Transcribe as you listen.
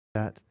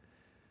that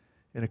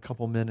in a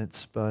couple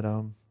minutes. But,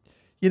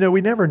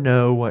 we never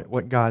know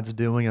what God's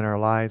doing in our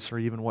lives or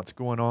even what's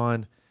going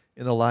on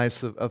in the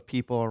lives of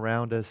people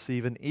around us.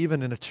 Even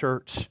in a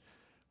church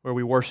where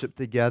we worship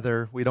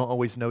together, we don't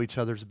always know each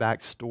other's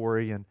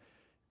backstory and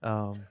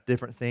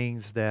different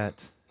things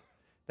that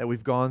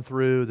we've gone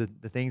through,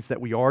 the things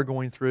that we are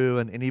going through,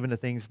 and even the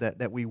things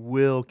that we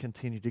will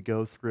continue to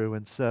go through.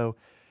 And so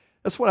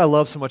that's what I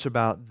love so much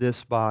about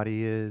this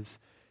body is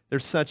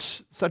there's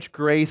such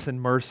grace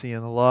and mercy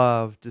and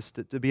love just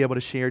to be able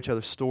to share each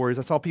other's stories.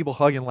 I saw people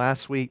hugging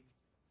last week.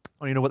 I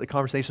don't even know what the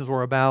conversations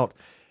were about.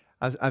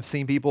 I've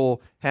seen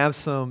people have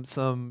some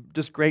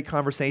just great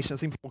conversations. I've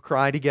seen people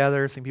cry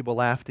together. I've seen people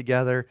laugh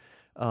together.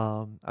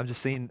 I've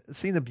just seen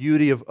the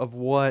beauty of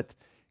what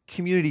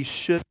community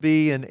should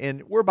be,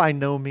 and we're by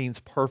no means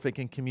perfect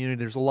in community.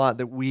 There's a lot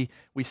that we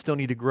still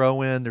need to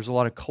grow in. There's a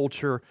lot of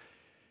culture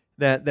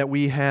that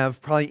we have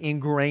probably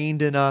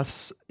ingrained in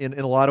us in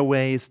a lot of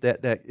ways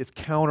that is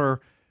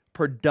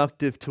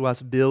counterproductive to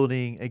us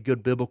building a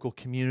good biblical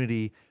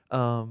community.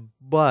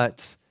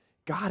 But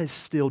God is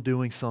still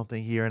doing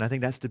something here, and I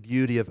think that's the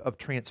beauty of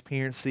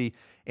transparency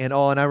and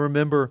all. And I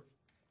remember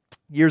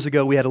years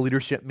ago we had a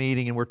leadership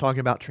meeting, and we're talking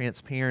about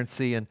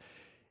transparency, and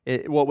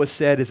what was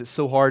said is it's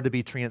so hard to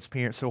be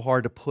transparent, so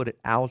hard to put it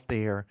out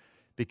there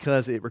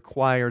because it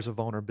requires a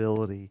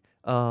vulnerability.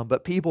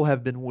 But people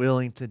have been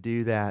willing to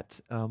do that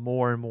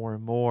more and more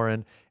and more,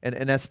 and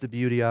that's the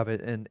beauty of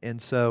it.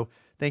 And so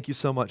thank you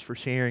so much for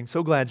sharing.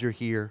 So glad you're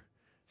here.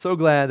 So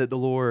glad that the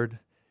Lord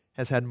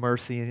has had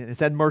mercy, and has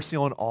had mercy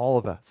on all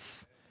of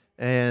us.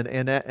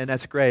 And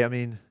that's great. I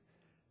mean,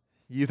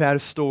 you've had a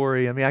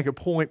story. I mean, I could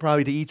point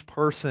probably to each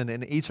person,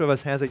 and each of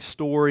us has a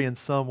story in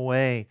some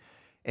way.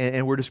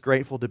 And we're just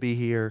grateful to be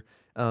here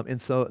in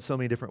so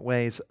many different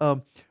ways.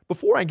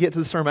 Before I get to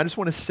the sermon, I just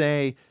want to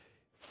say,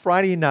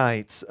 Friday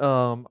nights,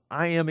 I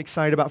am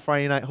excited about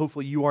Friday night.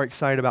 Hopefully you are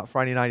excited about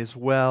Friday night as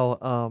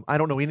well. I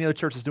don't know any other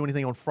churches do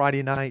anything on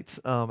Friday nights,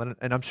 and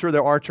I'm sure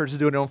there are churches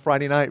doing it on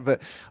Friday night,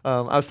 but I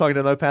was talking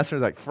to another pastor,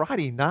 like,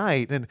 Friday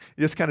night? And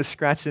he just kind of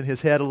scratched in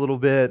his head a little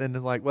bit,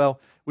 and like,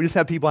 well, we just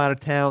have people out of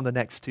town the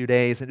next 2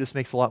 days, and it just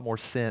makes a lot more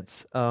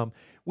sense.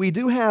 We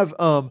do have,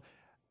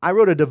 I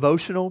wrote a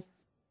devotional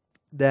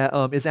that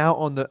is out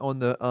on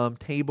the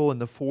table in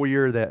the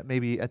foyer that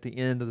maybe at the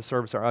end of the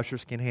service our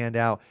ushers can hand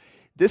out.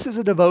 This is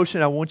a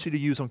devotion I want you to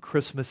use on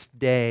Christmas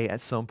Day at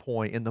some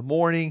point, in the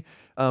morning,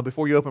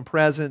 before you open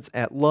presents,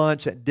 at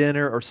lunch, at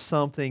dinner, or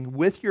something,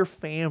 with your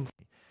family.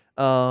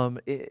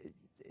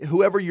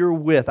 Whoever you're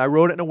with. I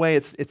wrote it in a way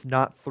it's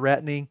not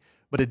threatening,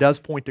 but it does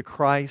point to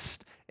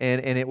Christ,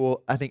 and it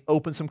will, I think,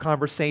 open some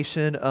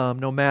conversation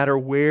no matter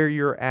where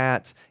you're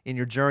at in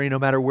your journey, no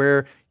matter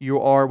where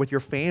you are with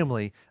your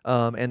family,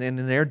 and in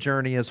their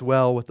journey as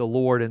well with the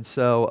Lord. And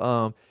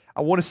so I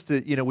want us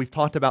to, we've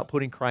talked about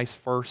putting Christ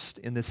first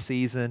in this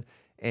season,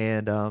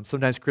 and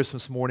sometimes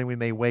Christmas morning we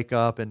may wake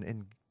up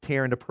and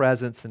tear into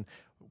presents and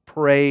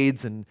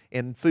parades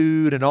and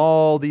food and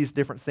all these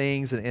different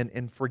things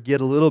and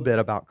forget a little bit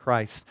about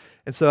Christ.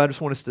 And so I just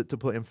want us to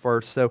put Him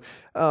first. So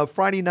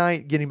Friday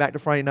night, getting back to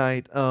Friday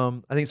night, I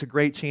think it's a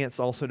great chance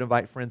also to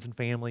invite friends and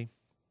family.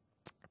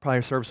 Probably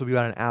our service will be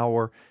about an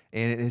hour,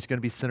 and it's going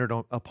to be centered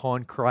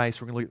upon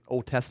Christ. We're going to look at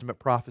Old Testament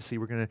prophecy.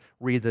 We're going to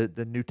read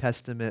the New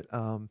Testament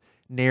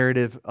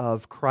narrative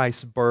of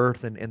Christ's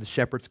birth and the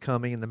shepherds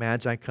coming and the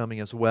Magi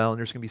coming as well. And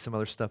there's going to be some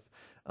other stuff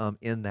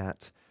in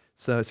that.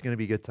 So it's going to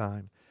be a good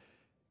time.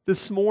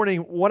 This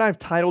morning, what I've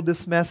titled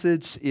this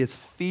message is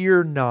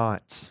Fear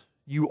Not.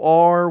 You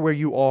are where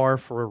you are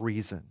for a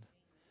reason.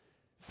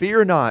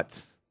 Fear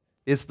not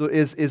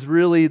is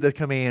really the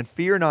command.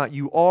 Fear not.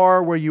 You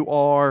are where you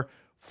are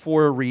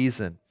for a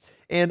reason.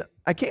 And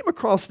I came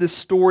across this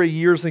story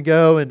years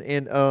ago and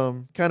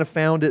kind of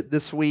found it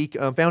this week,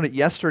 found it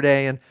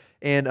yesterday,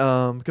 and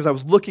because I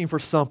was looking for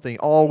something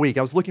all week.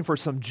 I was looking for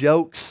some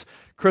jokes,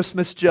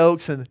 Christmas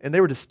jokes, and they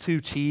were just too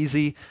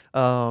cheesy.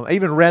 I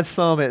even read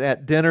some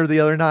at dinner the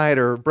other night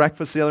or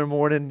breakfast the other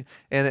morning,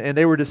 and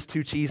they were just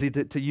too cheesy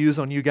to use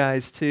on you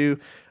guys too.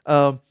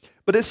 But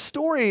this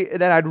story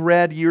that I'd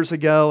read years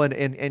ago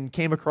and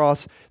came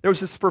across, there was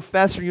this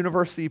professor,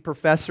 university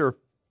professor,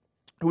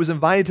 who was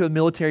invited to a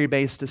military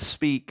base to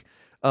speak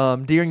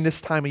during this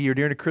time of year,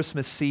 during the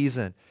Christmas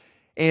season.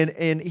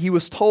 And he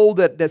was told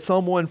that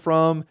someone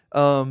from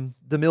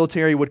the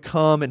military would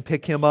come and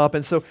pick him up.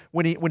 And so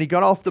when he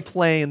got off the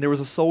plane, there was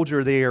a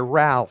soldier there,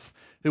 Ralph,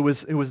 who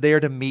was there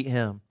to meet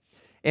him.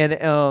 And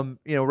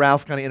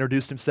Ralph kind of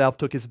introduced himself,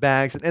 took his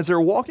bags. And as they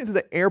were walking through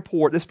the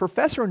airport, this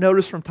professor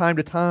noticed from time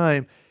to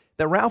time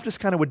that Ralph just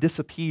kind of would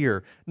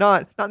disappear.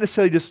 Not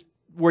necessarily just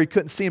where he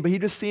couldn't see him, but he'd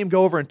just see him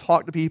go over and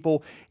talk to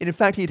people. And in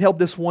fact, he'd helped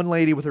this one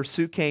lady with her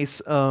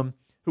suitcase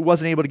who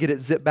wasn't able to get it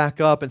zipped back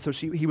up, and so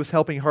he was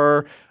helping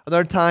her.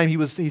 Another time,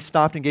 he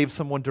stopped and gave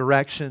someone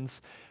directions.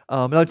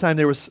 Another time,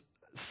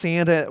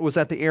 Santa was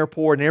at the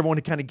airport, and everyone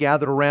had kind of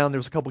gathered around. There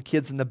was a couple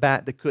kids in the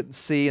back that couldn't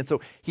see, and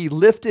so he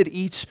lifted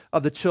each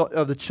of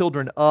the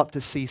children up to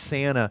see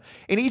Santa.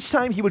 And each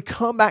time, he would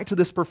come back to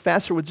this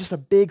professor with just a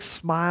big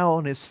smile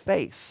on his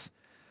face.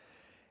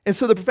 And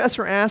so the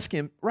professor asked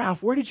him,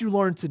 Ralph, where did you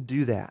learn to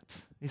do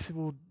that? He said,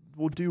 well,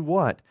 do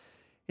what?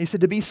 He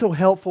said, to be so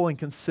helpful and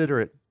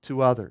considerate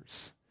to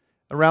others.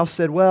 And Ralph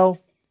said, well,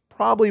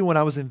 probably when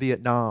I was in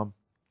Vietnam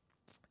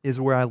is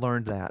where I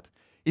learned that.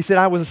 He said,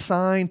 I was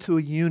assigned to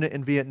a unit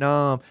in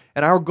Vietnam,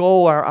 and our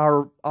goal,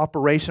 our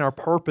operation, our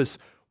purpose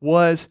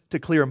was to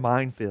clear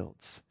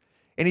minefields.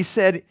 And he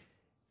said,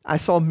 I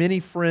saw many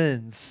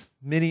friends,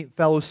 many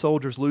fellow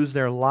soldiers lose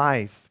their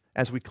life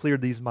as we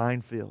cleared these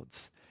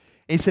minefields.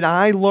 And he said,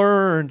 I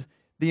learned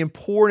the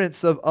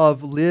importance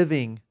of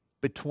living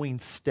between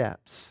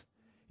steps.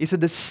 He said,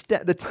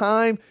 the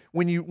time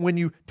when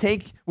you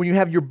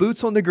have your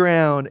boots on the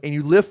ground and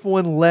you lift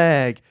one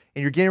leg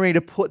and you're getting ready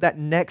to put that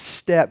next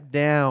step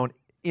down,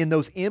 in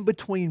those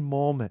in-between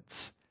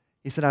moments,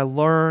 he said, I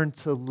learned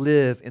to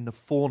live in the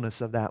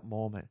fullness of that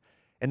moment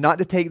and not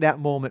to take that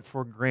moment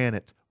for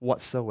granted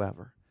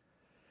whatsoever.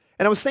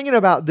 And I was thinking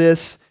about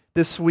this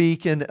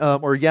week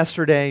or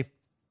yesterday,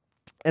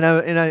 and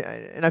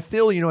I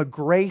feel, a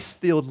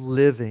grace-filled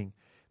living,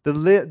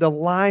 the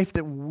life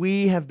that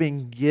we have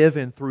been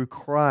given through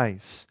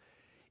Christ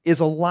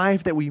is a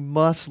life that we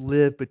must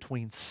live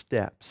between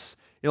steps.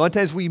 A lot of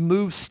times we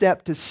move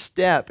step to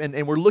step,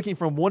 and we're looking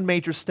from one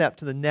major step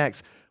to the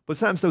next, but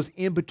sometimes those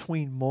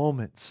in-between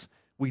moments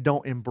we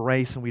don't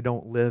embrace and we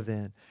don't live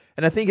in.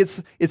 And I think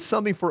it's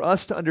something for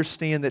us to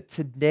understand that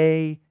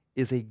today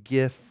is a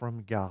gift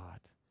from God.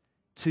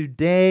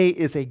 Today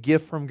is a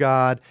gift from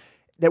God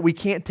that we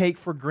can't take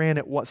for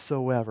granted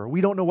whatsoever.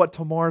 We don't know what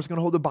tomorrow is going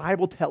to hold. The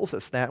Bible tells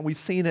us that, and we've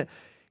seen it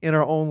in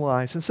our own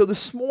lives. And so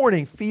this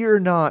morning, fear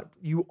not,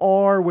 you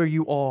are where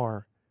you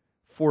are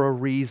for a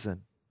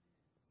reason.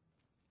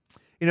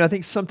 I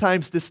think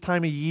sometimes this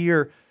time of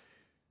year,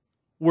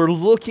 we're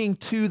looking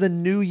to the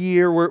new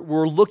year,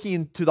 we're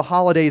looking to the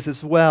holidays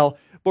as well,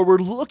 but we're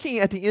looking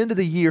at the end of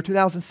the year,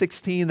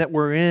 2016, that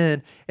we're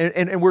in,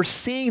 and we're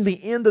seeing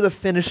the end of the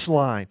finish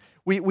line.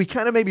 We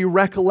kind of maybe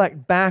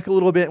recollect back a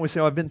little bit, and we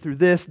say, I've been through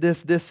this,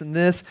 and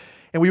this,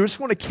 and we just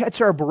want to catch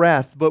our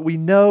breath, but we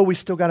know we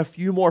still got a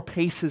few more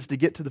paces to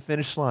get to the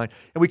finish line.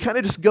 And we kind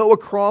of just go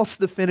across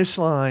the finish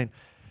line,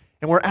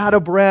 and we're out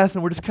of breath,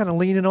 and we're just kind of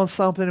leaning on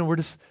something, and we're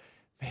just,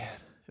 man,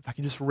 if I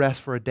can just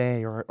rest for a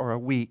day or a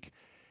week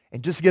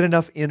and just get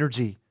enough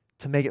energy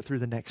to make it through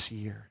the next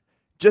year.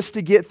 Just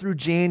to get through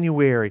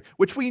January,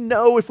 which we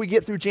know if we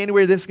get through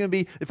January, this is going to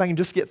be, if I can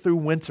just get through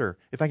winter,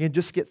 if I can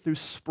just get through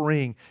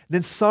spring,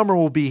 then summer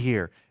will be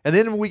here. And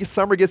then when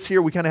summer gets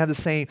here, we kind of have the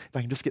same, if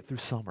I can just get through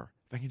summer,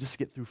 if I can just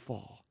get through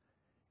fall.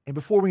 And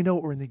before we know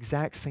it, we're in the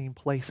exact same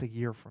place a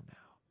year from now.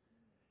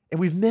 And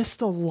we've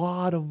missed a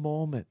lot of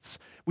moments.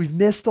 We've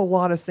missed a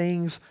lot of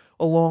things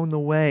along the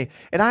way.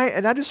 And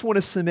I just want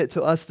to submit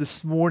to us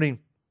this morning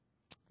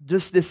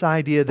just this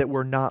idea that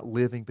we're not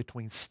living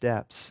between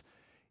steps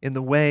in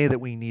the way that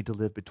we need to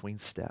live between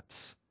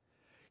steps.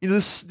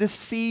 This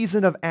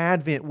season of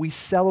Advent, we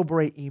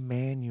celebrate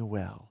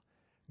Emmanuel,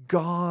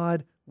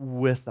 God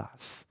with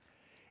us.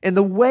 And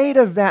the weight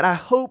of that, I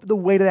hope the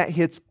weight of that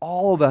hits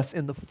all of us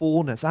in the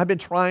fullness. I've been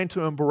trying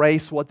to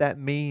embrace what that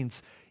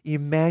means.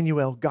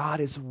 Emmanuel, God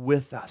is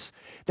with us.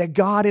 That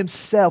God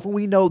Himself, and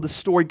we know the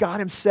story, God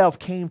Himself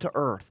came to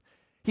earth.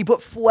 He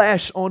put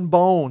flesh on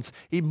bones,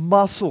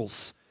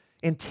 muscles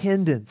and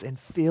tendons and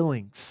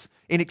feelings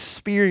and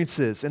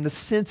experiences and the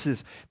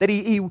senses. That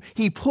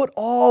he put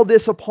all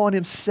this upon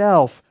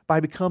Himself by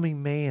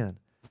becoming man.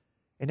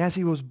 And as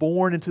He was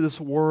born into this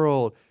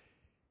world,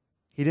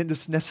 He didn't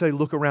just necessarily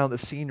look around the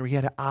scenery. He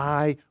had an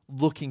eye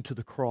looking to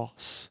the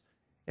cross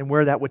and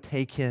where that would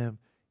take Him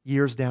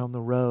years down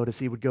the road as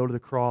He would go to the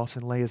cross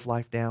and lay His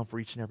life down for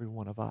each and every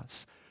one of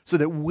us so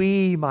that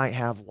we might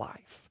have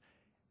life.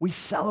 We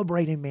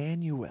celebrate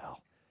Emmanuel.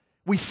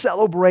 We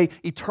celebrate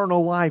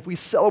eternal life. We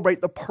celebrate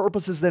the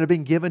purposes that have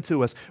been given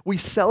to us. We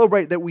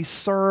celebrate that we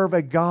serve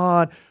a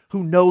God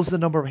who knows the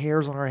number of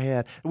hairs on our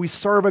head. We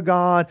serve a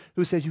God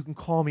who says, you can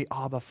call me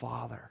Abba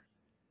Father.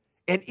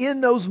 And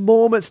in those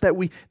moments that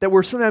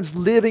we're sometimes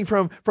living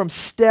from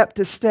step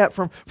to step,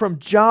 from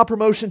job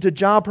promotion to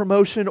job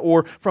promotion,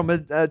 or from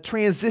a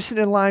transition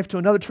in life to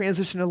another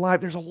transition in life,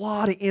 there's a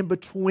lot of in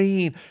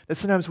between that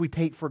sometimes we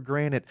take for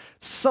granted.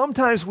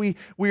 Sometimes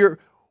we're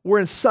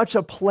in such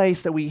a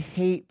place that we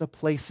hate the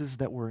places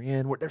that we're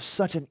in, where there's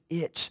such an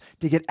itch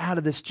to get out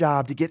of this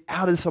job, to get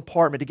out of this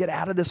apartment, to get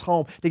out of this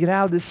home, to get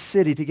out of this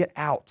city, to get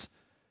out.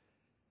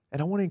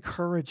 And I want to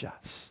encourage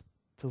us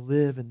to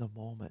live in the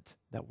moment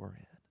that we're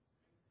in.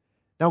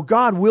 Now,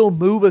 God will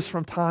move us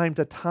from time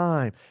to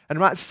time. And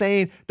I'm not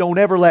saying don't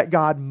ever let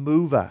God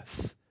move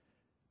us.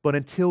 But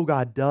until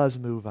God does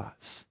move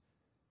us,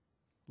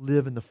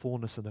 live in the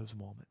fullness of those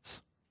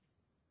moments.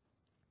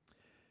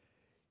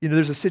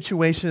 There's a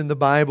situation in the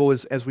Bible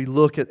as we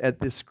look at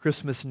this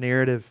Christmas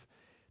narrative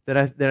that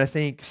I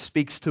think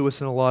speaks to us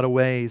in a lot of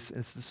ways.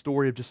 And it's the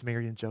story of just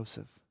Mary and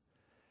Joseph.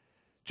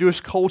 Jewish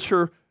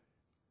culture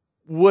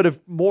would have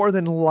more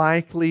than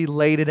likely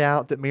laid it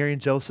out that Mary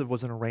and Joseph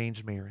was an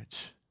arranged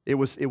marriage. It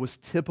was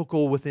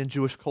typical within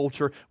Jewish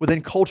culture,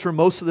 within culture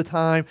most of the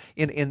time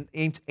in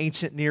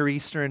ancient Near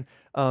Eastern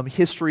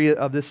history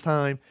of this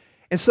time.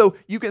 And so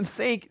you can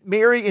think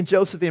Mary and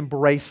Joseph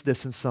embraced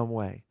this in some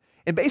way.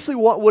 And basically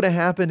what would have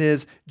happened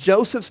is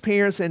Joseph's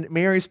parents and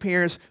Mary's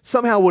parents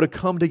somehow would have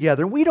come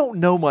together. And we don't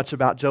know much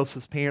about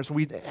Joseph's parents.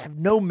 We have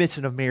no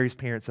mention of Mary's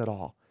parents at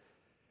all.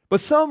 But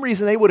some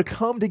reason they would have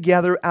come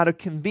together out of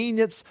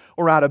convenience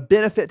or out of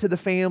benefit to the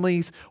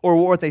families or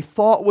what they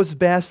thought was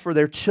best for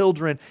their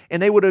children,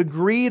 and they would have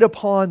agreed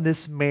upon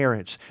this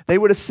marriage. They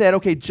would have said,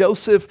 okay,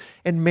 Joseph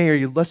and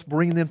Mary, let's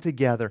bring them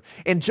together.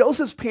 And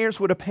Joseph's parents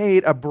would have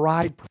paid a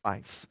bride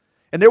price.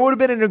 And there would have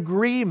been an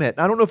agreement.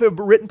 I don't know if it was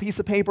a written piece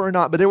of paper or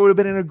not, but there would have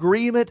been an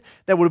agreement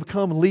that would have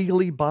become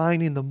legally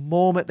binding the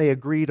moment they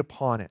agreed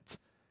upon it.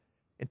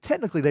 And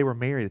technically they were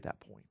married at that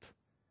point.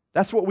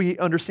 That's what we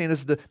understand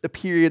as the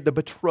period, the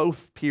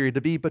betrothed period,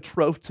 to be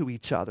betrothed to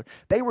each other.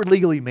 They were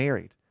legally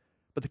married,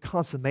 but the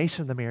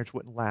consummation of the marriage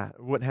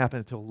wouldn't happen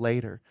until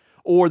later,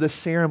 or the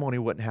ceremony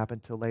wouldn't happen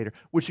until later,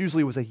 which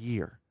usually was a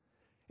year.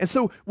 And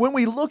so when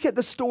we look at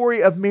the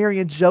story of Mary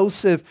and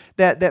Joseph,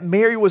 that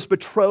Mary was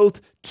betrothed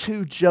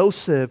to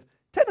Joseph,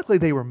 technically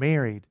they were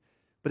married,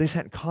 but they just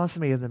hadn't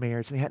consummated the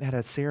marriage, and they hadn't had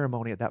a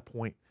ceremony at that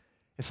point.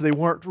 And so they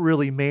weren't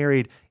really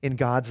married in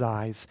God's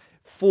eyes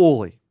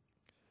fully.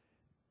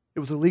 It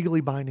was a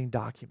legally binding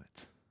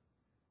document.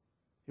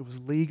 It was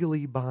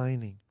legally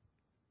binding.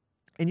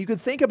 And you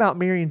could think about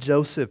Mary and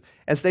Joseph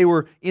as they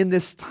were in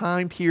this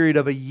time period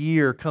of a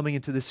year, coming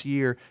into this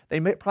year.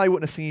 They probably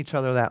wouldn't have seen each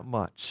other that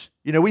much.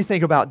 You know, we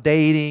think about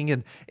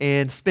dating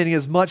and spending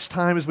as much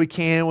time as we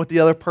can with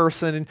the other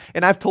person.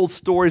 And I've told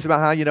stories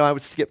about how, I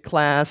would skip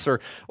class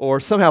or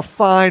somehow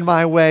find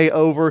my way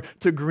over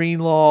to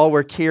Greenlaw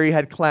where Carrie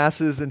had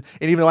classes. And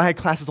even though I had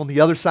classes on the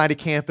other side of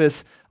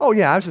campus, oh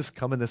yeah, I was just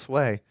coming this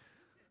way.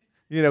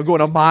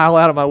 Going a mile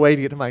out of my way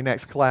to get to my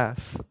next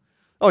class.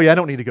 Oh yeah, I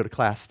don't need to go to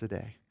class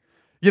today.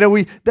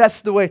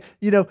 That's the way,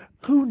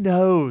 who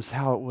knows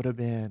how it would have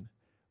been.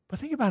 But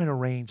think about an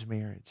arranged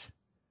marriage.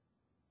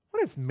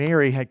 What if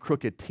Mary had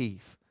crooked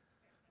teeth?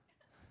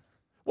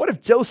 What if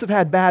Joseph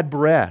had bad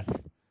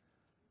breath?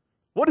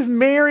 What if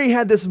Mary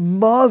had this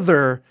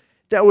mother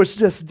that was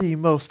just the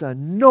most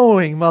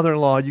annoying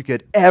mother-in-law you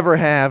could ever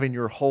have in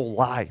your whole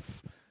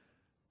life?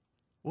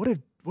 What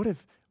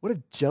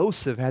if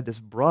Joseph had this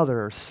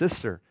brother or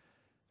sister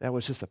that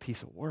was just a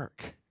piece of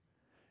work?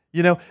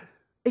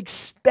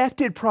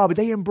 Expected probably.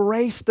 They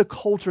embraced the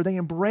culture. They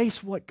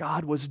embraced what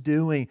God was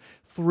doing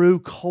through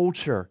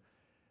culture.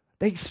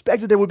 They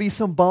expected there would be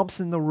some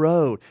bumps in the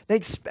road. They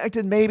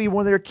expected maybe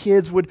one of their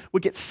kids would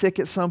get sick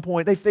at some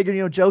point. They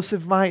figured,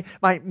 Joseph might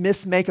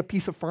mismake a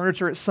piece of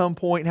furniture at some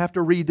point and have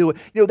to redo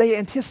it. They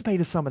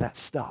anticipated some of that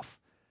stuff.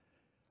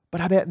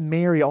 But I bet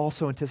Mary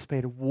also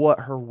anticipated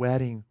what her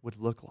wedding would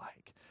look like.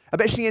 I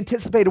bet she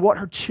anticipated what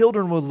her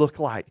children would look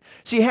like.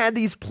 She had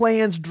these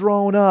plans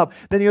drawn up.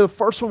 Then the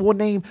first one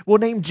we'll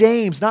name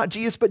James, not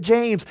Jesus, but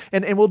James,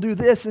 and we'll do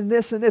this and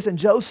this and this. And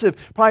Joseph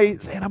probably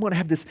saying, I'm going to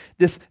have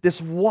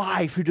this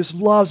wife who just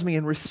loves me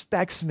and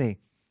respects me,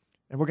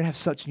 and we're going to have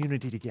such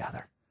unity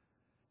together.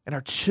 And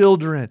our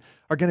children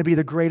are going to be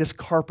the greatest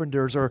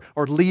carpenters or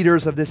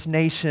leaders of this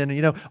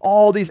nation.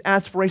 All these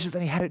aspirations,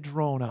 and he had it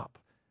drawn up.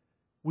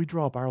 We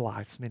draw up our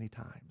lives many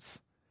times.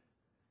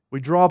 We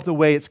draw up the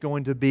way it's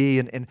going to be,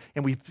 and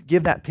we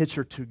give that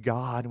picture to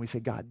God, and we say,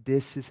 God,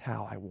 this is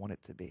how I want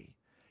it to be.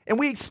 And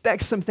we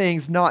expect some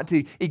things not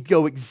to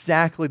go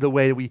exactly the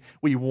way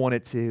we want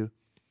it to.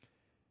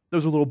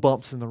 Those are little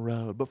bumps in the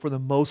road, but for the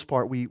most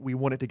part, we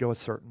want it to go a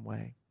certain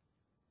way.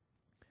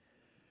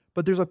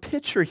 But there's a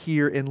picture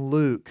here in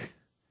Luke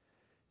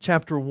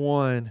chapter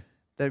 1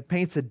 that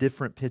paints a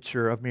different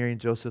picture of Mary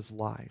and Joseph's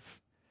life.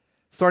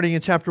 Starting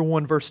in chapter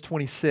 1, verse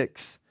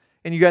 26.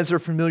 And you guys are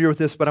familiar with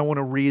this, but I want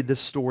to read this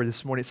story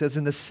this morning. It says,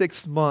 in the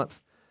 6th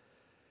month,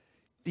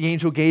 the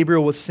angel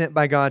Gabriel was sent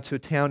by God to a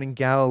town in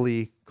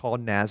Galilee called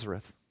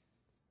Nazareth,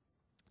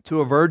 to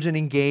a virgin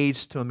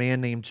engaged to a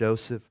man named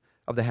Joseph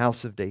of the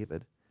house of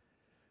David.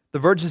 The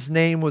virgin's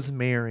name was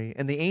Mary,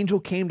 and the angel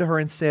came to her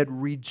and said,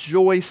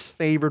 Rejoice,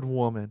 favored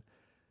woman,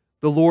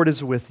 the Lord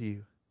is with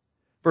you.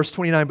 Verse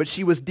 29, but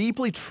she was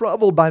deeply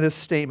troubled by this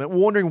statement,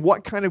 wondering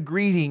what kind of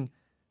greeting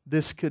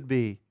this could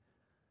be.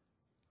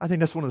 I think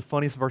that's one of the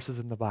funniest verses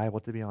in the Bible,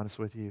 to be honest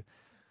with you.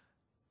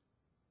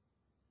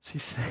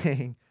 She's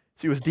saying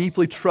she was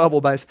deeply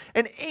troubled by this.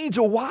 An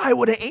angel, why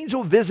would an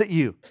angel visit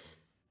you?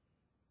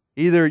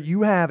 Either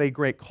you have a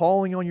great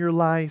calling on your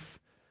life,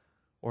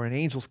 or an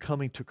angel's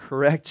coming to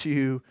correct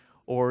you,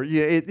 or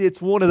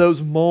it's one of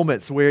those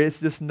moments where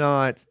it's just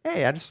not,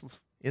 hey, I just was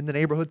in the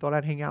neighborhood, thought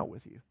I'd hang out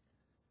with you.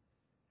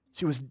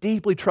 She was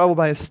deeply troubled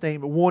by this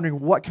statement, wondering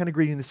what kind of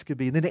greeting this could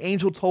be. And then the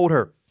angel told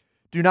her,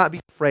 do not be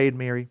afraid,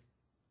 Mary,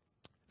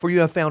 for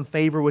you have found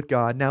favor with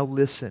God. Now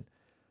listen,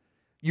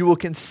 you will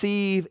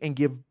conceive and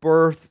give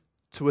birth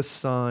to a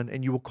son,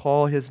 and you will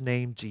call his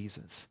name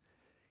Jesus.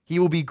 He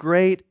will be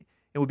great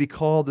and will be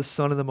called the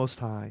Son of the Most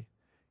High,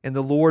 and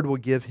the Lord will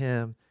give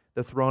him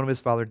the throne of his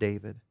father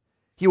David.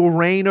 He will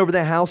reign over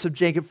the house of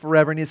Jacob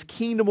forever, and his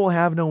kingdom will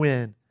have no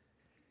end.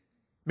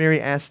 Mary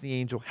asked the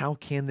angel, how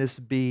can this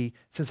be,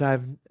 since I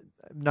have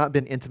not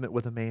been intimate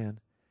with a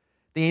man?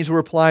 The angel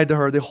replied to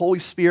her, "The Holy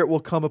Spirit will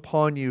come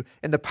upon you,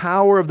 and the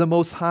power of the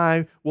Most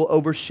High will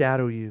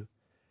overshadow you.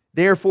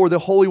 Therefore, the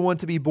Holy One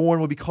to be born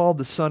will be called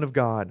the Son of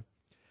God.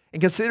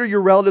 And consider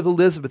your relative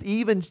Elizabeth.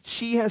 Even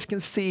she has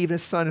conceived a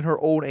son in her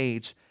old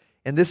age.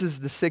 And this is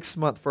the 6th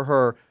month for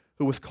her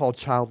who was called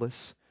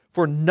childless.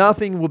 For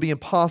nothing will be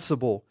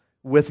impossible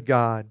with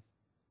God."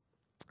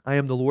 "I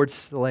am the Lord's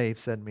slave,"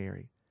 said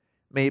Mary.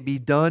 "May it be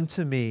done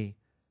to me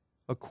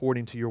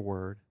according to your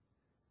word."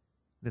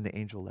 Then the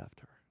angel left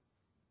her.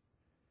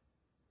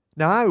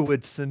 Now, I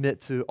would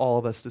submit to all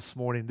of us this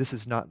morning, this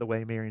is not the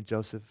way Mary and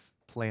Joseph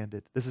planned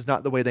it. This is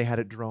not the way they had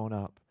it drawn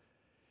up.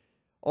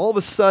 All of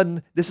a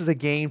sudden, this is a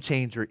game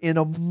changer. In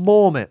a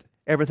moment,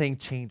 everything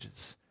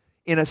changes.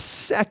 In a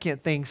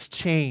second, things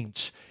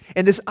change.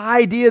 And this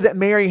idea that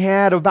Mary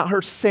had about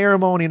her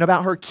ceremony and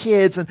about her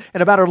kids and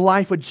about her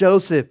life with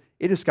Joseph,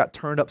 it just got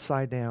turned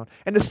upside down.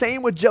 And the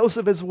same with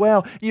Joseph as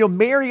well.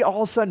 Mary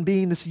all of a sudden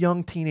being this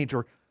young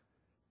teenager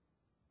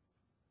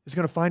is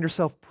going to find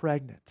herself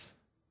pregnant.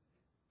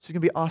 She's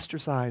going to be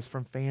ostracized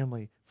from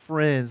family,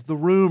 friends, the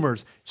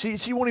rumors.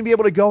 She won't even be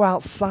able to go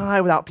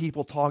outside without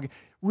people talking.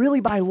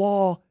 Really, by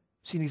law,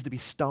 she needs to be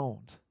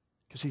stoned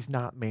because she's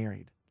not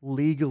married.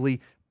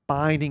 Legally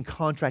binding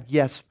contract,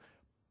 yes,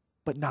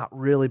 but not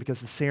really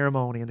because the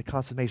ceremony and the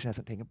consummation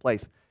hasn't taken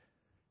place.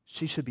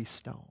 She should be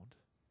stoned.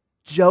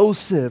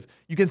 Joseph,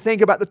 you can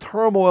think about the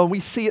turmoil, and we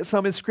see it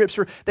some in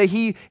Scripture, that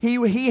he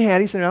had.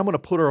 He said, "I'm going to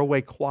put her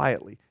away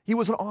quietly." He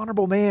was an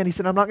honorable man. He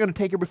said, "I'm not going to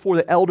take her before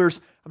the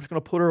elders. I'm just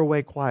going to put her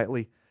away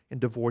quietly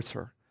and divorce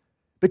her."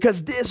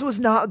 Because this was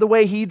not the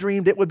way he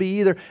dreamed it would be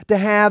either, to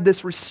have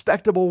this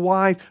respectable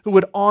wife who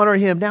would honor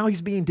him. Now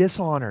he's being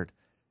dishonored.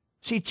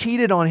 She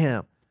cheated on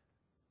him.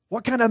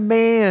 What kind of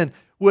man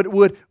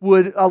would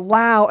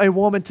allow a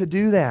woman to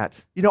do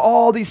that?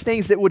 All these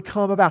things that would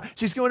come about.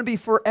 She's going to be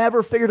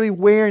forever figuratively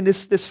wearing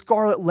this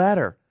scarlet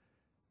letter.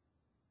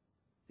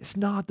 It's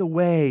not the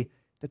way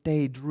that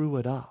they drew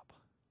it up,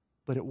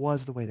 but it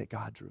was the way that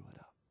God drew it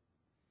up.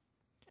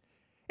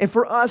 And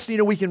for us,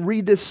 we can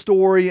read this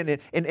story and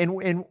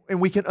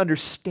we can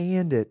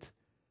understand it.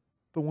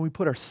 But when we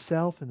put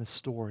ourselves in the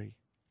story,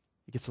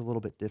 it gets a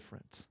little bit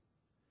different.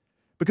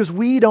 Because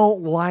we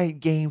don't like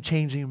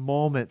game-changing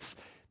moments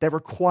that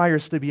require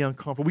us to be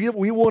uncomfortable.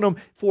 We want them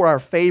for our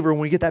favor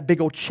when we get that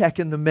big old check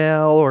in the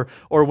mail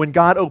or when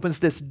God opens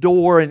this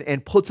door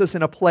and puts us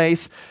in a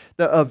place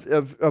of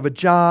a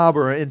job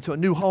or into a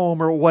new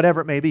home or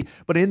whatever it may be.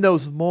 But in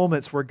those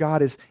moments where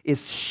God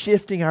is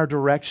shifting our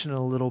direction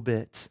a little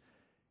bit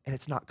and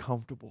it's not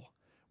comfortable,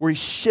 where He's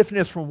shifting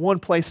us from one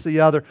place to the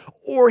other,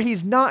 or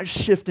He's not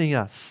shifting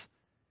us,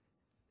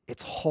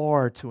 it's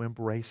hard to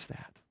embrace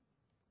that.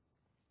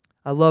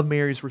 I love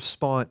Mary's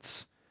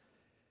response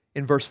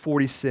in verse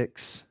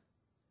 46.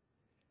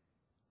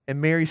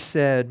 "And Mary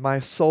said, 'My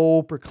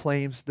soul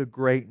proclaims the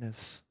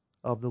greatness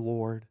of the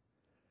Lord.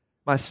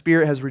 My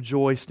spirit has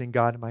rejoiced in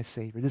God my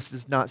Savior.'" This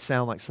does not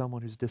sound like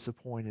someone who's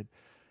disappointed.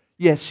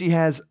 Yes, she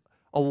has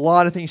a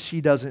lot of things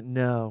she doesn't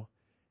know,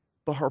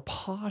 but her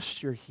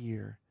posture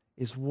here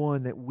is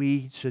one that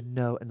we should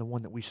know and the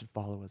one that we should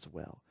follow as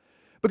well.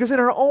 Because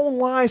in our own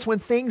lives, when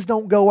things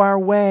don't go our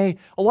way,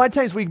 a lot of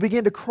times we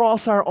begin to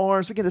cross our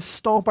arms, we begin to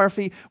stomp our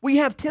feet. We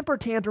have temper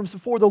tantrums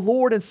before the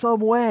Lord in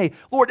some way.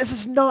 "Lord, this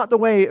is not the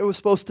way it was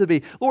supposed to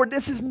be. Lord,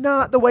 this is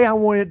not the way I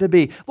wanted it to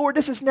be. Lord,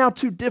 this is now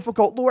too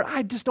difficult. Lord,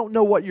 I just don't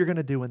know what you're going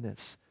to do in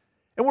this."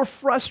 And we're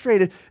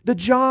frustrated. The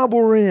job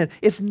we're in,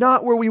 it's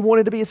not where we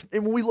wanted to be.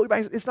 And when we look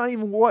back, it's not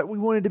even what we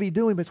wanted to be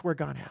doing, but it's where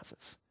God has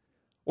us.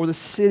 Or the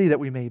city that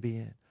we may be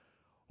in.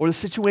 Or the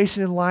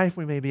situation in life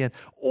we may be in.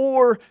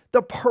 Or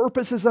the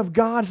purposes of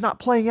God is not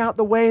playing out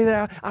the way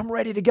that I'm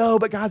ready to go,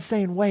 but God's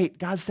saying wait,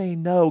 God's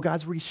saying no,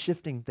 God's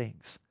reshifting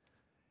things.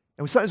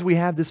 And sometimes we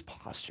have this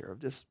posture of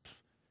just...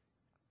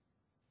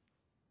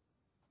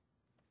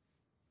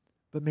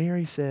 But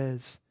Mary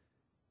says,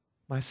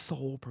 "My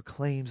soul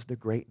proclaims the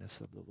greatness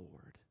of the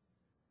Lord."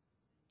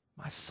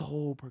 My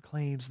soul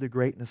proclaims the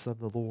greatness of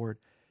the Lord.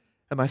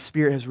 And my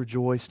spirit has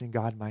rejoiced in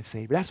God my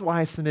Savior. That's why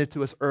I submitted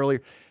to us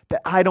earlier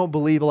that I don't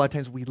believe a lot of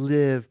times we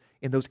live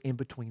in those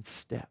in-between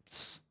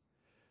steps.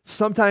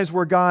 Sometimes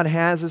where God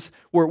has us,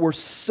 we're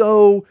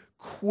so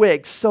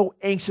quick, so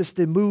anxious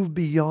to move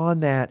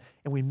beyond that,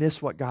 and we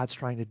miss what God's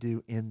trying to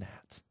do in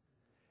that.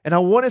 And I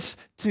want us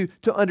to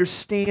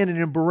understand and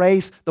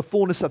embrace the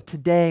fullness of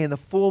today and the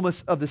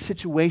fullness of the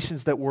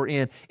situations that we're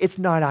in. It's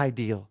not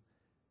ideal.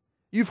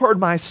 You've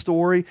heard my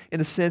story in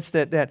the sense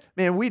that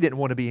man, we didn't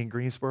want to be in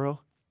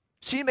Greensboro.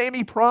 She made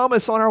me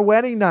promise on our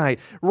wedding night,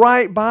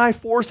 right by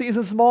Four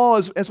Seasons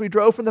Mall, as we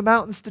drove from the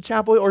mountains to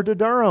Chapel or to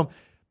Durham.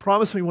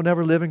 Promise me we'll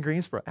never live in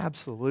Greensboro.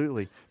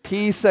 Absolutely.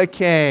 Piece of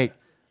cake.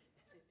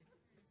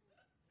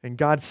 And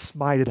God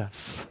smited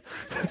us.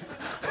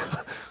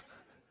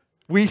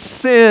 We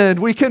sinned.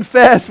 We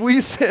confessed.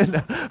 We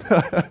sinned.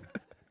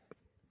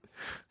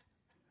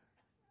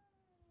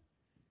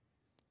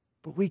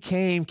 But we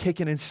came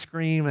kicking and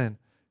screaming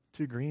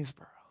to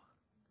Greensboro.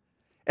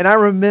 And I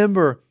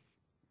remember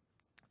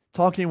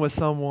talking with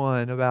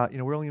someone about,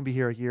 we're only going to be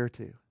here a year or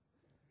two.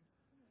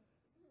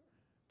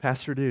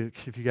 Pastor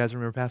Duke, if you guys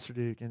remember Pastor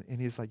Duke, and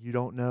he's like, you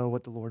don't know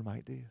what the Lord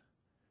might do.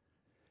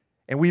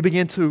 And we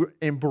begin to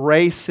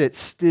embrace it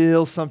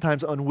still,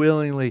 sometimes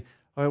unwillingly.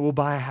 All right, we'll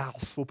buy a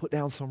house. We'll put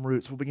down some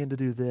roots. We'll begin to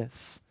do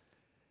this.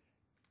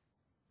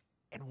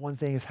 And one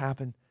thing has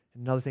happened,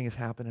 another thing has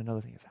happened,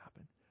 another thing has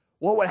happened.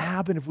 What would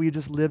happen if we had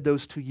just lived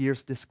those 2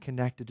 years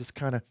disconnected, just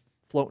kind of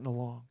floating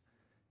along?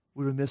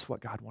 We would miss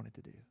what God wanted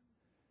to do.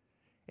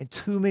 And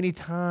too many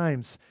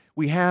times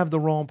we have the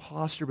wrong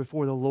posture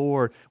before the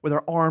Lord with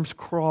our arms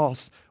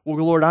crossed. Well,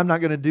 Lord, I'm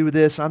not going to do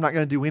this. I'm not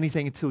going to do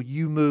anything until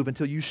you move,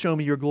 until you show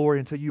me your glory,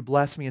 until you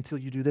bless me, until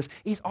you do this.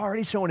 He's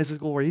already showing us his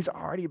glory. He's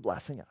already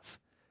blessing us.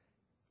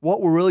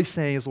 What we're really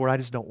saying is, Lord, I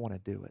just don't want to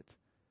do it.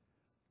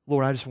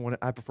 Lord,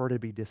 I prefer to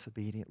be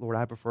disobedient. Lord,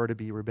 I prefer to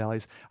be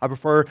rebellious. I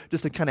prefer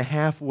just to kind of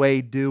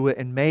halfway do it,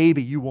 and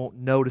maybe you won't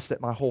notice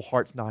that my whole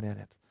heart's not in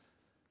it.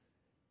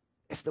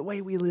 It's the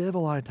way we live a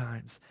lot of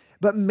times.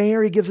 But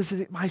Mary gives us,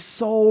 my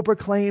soul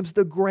proclaims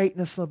the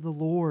greatness of the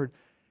Lord,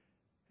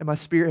 and my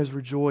spirit has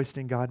rejoiced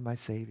in God my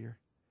Savior.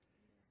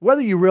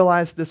 Whether you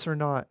realize this or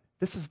not,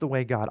 this is the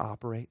way God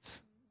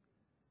operates.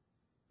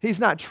 He's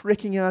not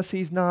tricking us.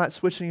 He's not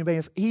switching and obeying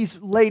us. He's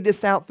laid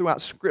this out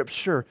throughout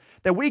Scripture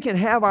that we can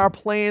have our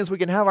plans, we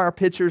can have our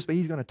pictures, but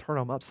He's going to turn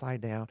them upside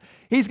down.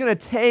 He's going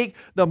to take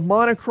the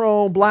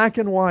monochrome, black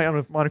and white, I don't know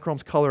if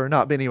monochrome's color or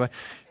not, but anyway,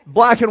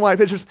 black and white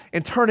pictures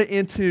and turn it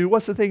into,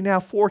 what's the thing now,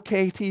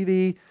 4K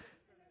TV,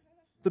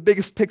 the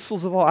biggest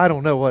pixels of all. I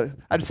don't know what.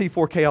 I just see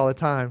 4K all the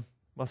time.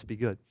 Must be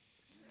good.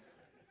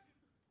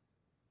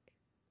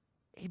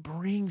 He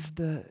brings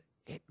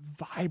it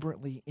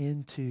vibrantly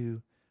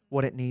into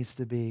what it needs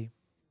to be.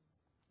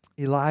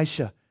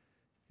 Elisha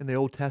in the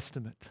Old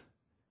Testament,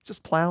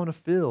 just plowing a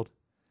field.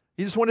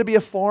 He just wanted to be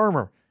a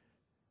farmer.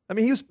 I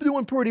mean, he was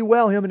doing pretty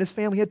well, him and his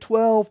family. He had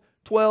 12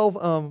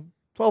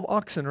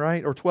 oxen,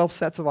 right? Or 12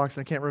 sets of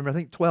oxen. I can't remember. I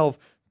think 12,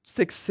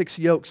 six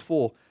yokes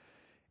full.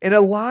 And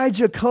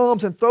Elijah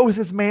comes and throws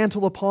his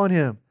mantle upon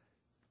him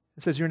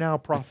and says, you're now a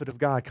prophet of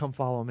God. Come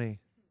follow me.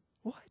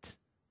 What?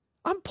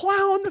 I'm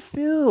plowing the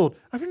field.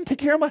 I didn't take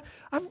care of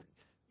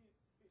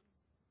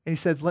and he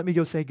says, let me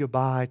go say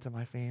goodbye to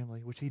my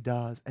family, which he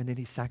does. And then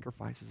he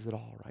sacrifices it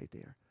all right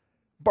there.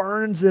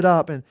 Burns it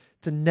up and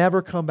to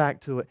never come back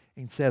to it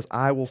and says,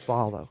 I will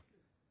follow.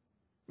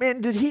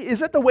 Man, is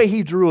that the way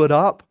he drew it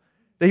up?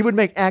 That he would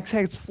make axe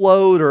heads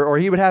float or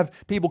he would have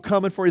people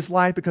coming for his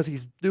life because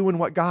he's doing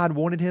what God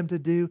wanted him to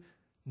do?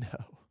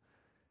 No.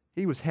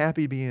 He was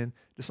happy being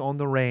just on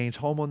the range,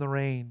 home on the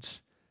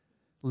range,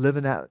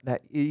 living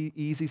that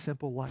easy,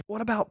 simple life.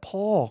 What about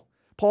Paul?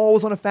 Paul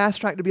was on a fast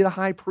track to be the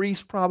high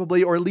priest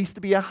probably, or at least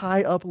to be a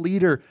high up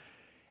leader.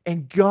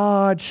 And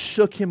God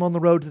shook him on the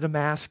road to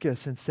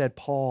Damascus and said,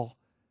 Paul,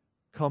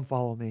 come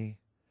follow me.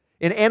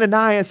 And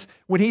Ananias,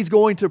 when he's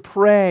going to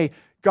pray,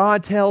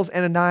 God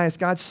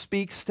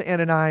speaks to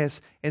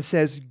Ananias and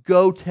says,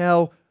 go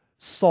tell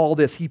Saul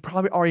this. He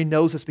probably already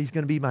knows this, but he's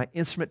going to be my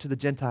instrument to the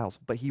Gentiles,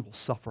 but he will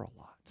suffer a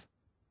lot.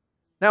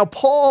 Now,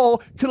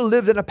 Paul could have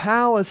lived in a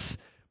palace,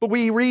 but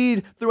we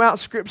read throughout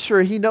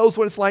Scripture, he knows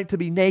what it's like to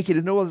be naked,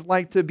 he knows what it's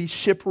like to be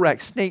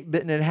shipwrecked, snake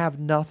bitten, and have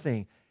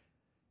nothing.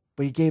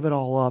 But he gave it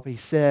all up. He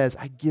says,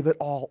 I give it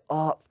all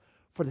up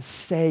for the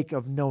sake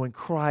of knowing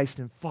Christ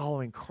and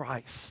following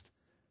Christ.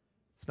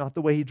 It's not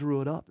the way he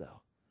drew it up,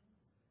 though.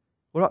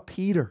 What about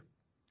Peter?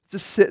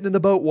 Just sitting in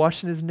the boat,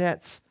 washing his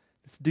nets.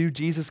 This dude,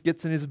 Jesus,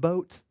 gets in his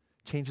boat,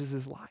 changes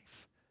his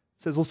life.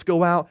 Says, let's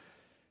go out,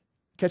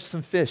 catch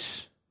some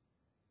fish.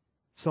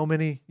 So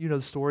many, you know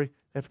the story,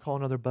 they have to call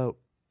another boat.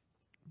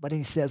 But then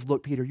he says,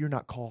 look, Peter, you're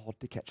not called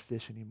to catch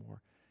fish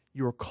anymore.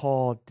 You're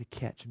called to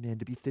catch men,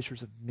 to be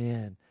fishers of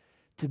men,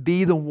 to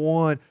be the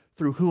one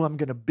through whom I'm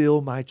going to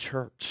build my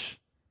church.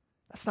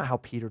 That's not how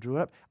Peter drew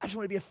it up. I just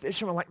want to be a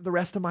fisherman like the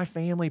rest of my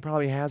family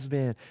probably has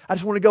been. I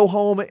just want to go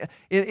home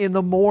in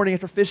the morning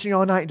after fishing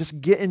all night and just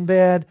get in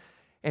bed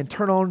and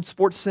turn on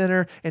Sports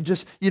Center and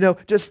just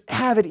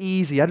have it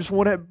easy. I just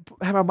want to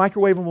have a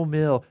microwavable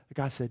meal. But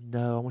God said,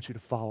 no, I want you to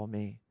follow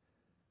me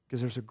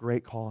because there's a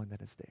great calling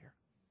that is there.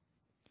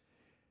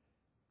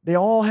 They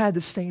all had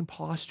the same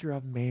posture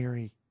of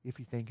Mary, if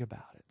you think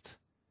about it.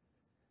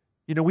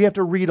 You know, we have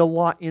to read a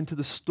lot into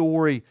the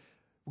story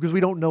because we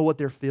don't know what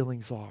their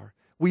feelings are.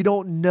 We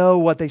don't know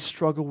what they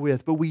struggle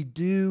with, but we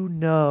do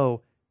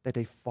know that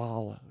they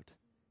followed.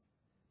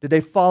 Did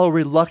they follow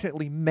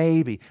reluctantly?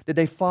 Maybe. Did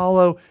they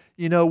follow,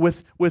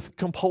 with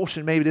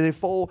compulsion? Maybe. Did they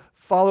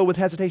follow with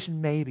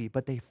hesitation? Maybe.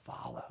 But they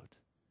followed.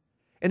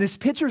 And there's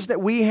pictures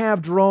that we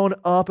have drawn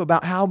up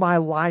about how my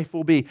life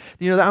will be.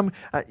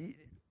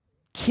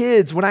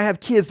 Kids, when I have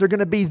kids, they're going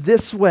to be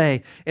this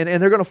way, and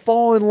they're going to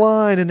fall in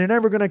line, and they're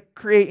never going to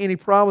create any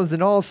problems,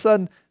 and all of a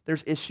sudden,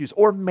 there's issues.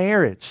 Or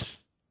marriage.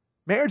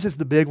 Marriage is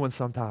the big one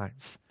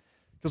sometimes,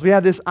 because we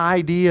have this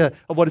idea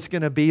of what it's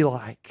going to be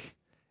like,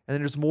 and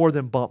then there's more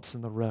than bumps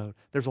in the road.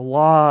 There's a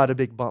lot of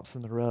big bumps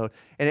in the road,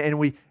 and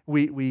we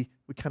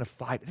kind of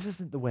fight. This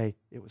isn't the way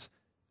it was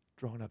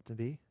drawn up to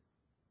be.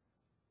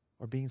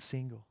 Or being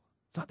single.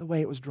 It's not the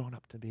way it was drawn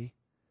up to be.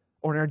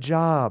 Or in our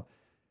job.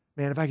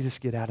 Man, if I could just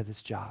get out of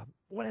this job.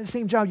 What is the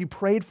same job you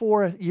prayed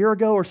for a year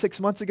ago or 6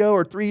 months ago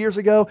or 3 years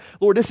ago?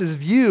 Lord, this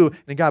is you.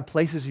 And God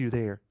places you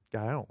there.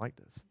 God, I don't like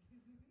this.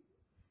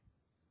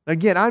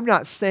 Again, I'm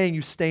not saying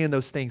you stay in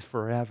those things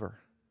forever.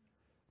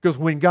 Because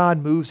when God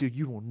moves you,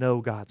 you will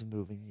know God's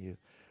moving you.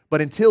 But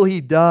until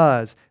He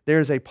does,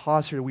 there's a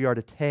posture that we are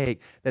to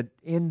take that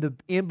in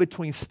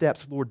between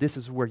steps, Lord, this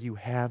is where you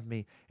have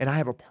me. And I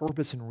have a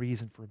purpose and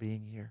reason for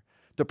being here.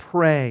 To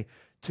pray,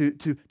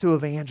 to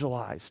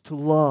evangelize, to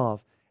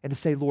love, and to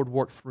say, Lord,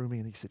 work through me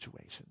in these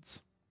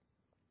situations.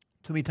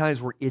 Too many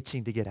times we're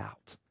itching to get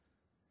out.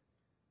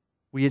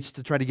 We itch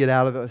to try to get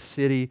out of a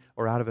city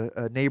or out of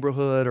a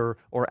neighborhood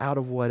or out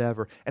of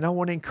whatever. And I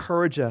want to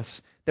encourage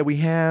us that we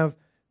have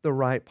the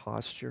right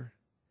posture,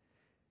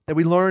 that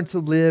we learn to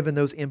live in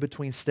those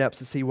in-between steps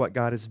to see what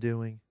God is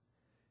doing,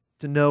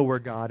 to know where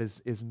God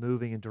is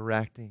moving and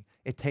directing.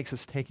 It takes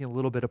us taking a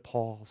little bit of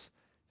pause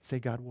to say,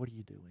 God, what are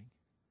you doing?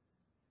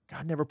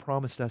 God never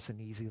promised us an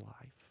easy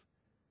life.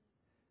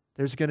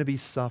 There's going to be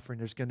suffering.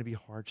 There's going to be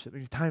hardship.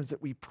 There's times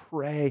that we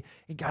pray,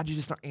 and God, you're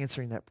just not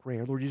answering that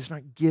prayer. Lord, you're just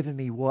not giving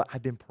me what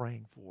I've been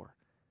praying for.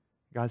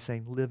 God's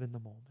saying, live in the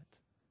moment.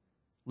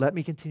 Let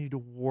me continue to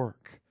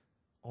work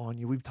on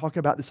you. We've talked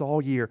about this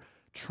all year.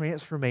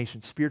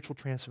 Transformation, spiritual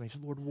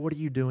transformation. Lord, what are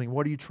you doing?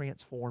 What are you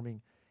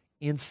transforming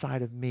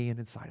inside of me and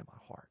inside of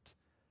my heart?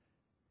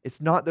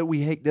 It's not that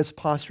we take this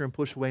posture and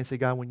push away and say,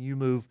 God, when you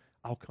move,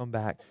 I'll come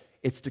back.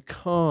 It's to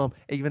come,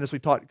 even as we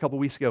talked a couple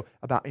weeks ago,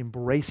 about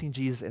embracing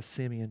Jesus as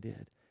Simeon did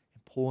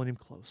and pulling him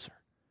closer.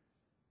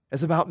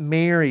 It's about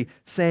Mary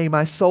saying,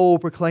 my soul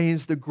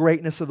proclaims the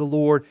greatness of the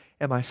Lord,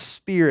 and my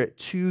spirit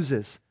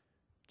chooses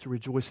to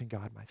rejoice in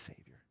God, my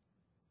Savior.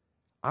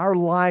 Our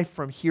life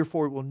from here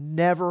forward will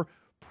never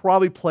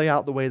probably play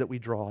out the way that we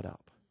draw it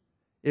up.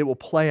 It will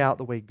play out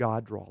the way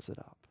God draws it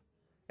up.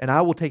 And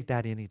I will take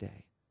that any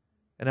day.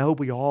 And I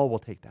hope we all will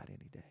take that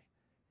any day.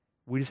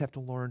 We just have to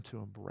learn to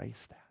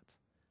embrace that.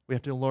 We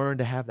have to learn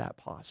to have that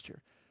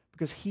posture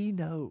because He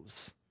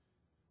knows.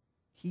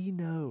 He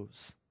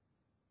knows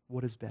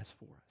what is best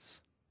for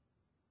us.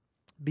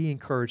 Be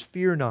encouraged.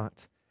 Fear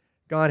not.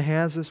 God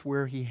has us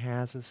where He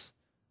has us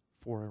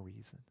for a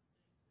reason.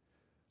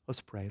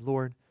 Let's pray.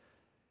 Lord,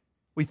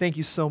 we thank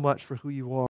you so much for who you are.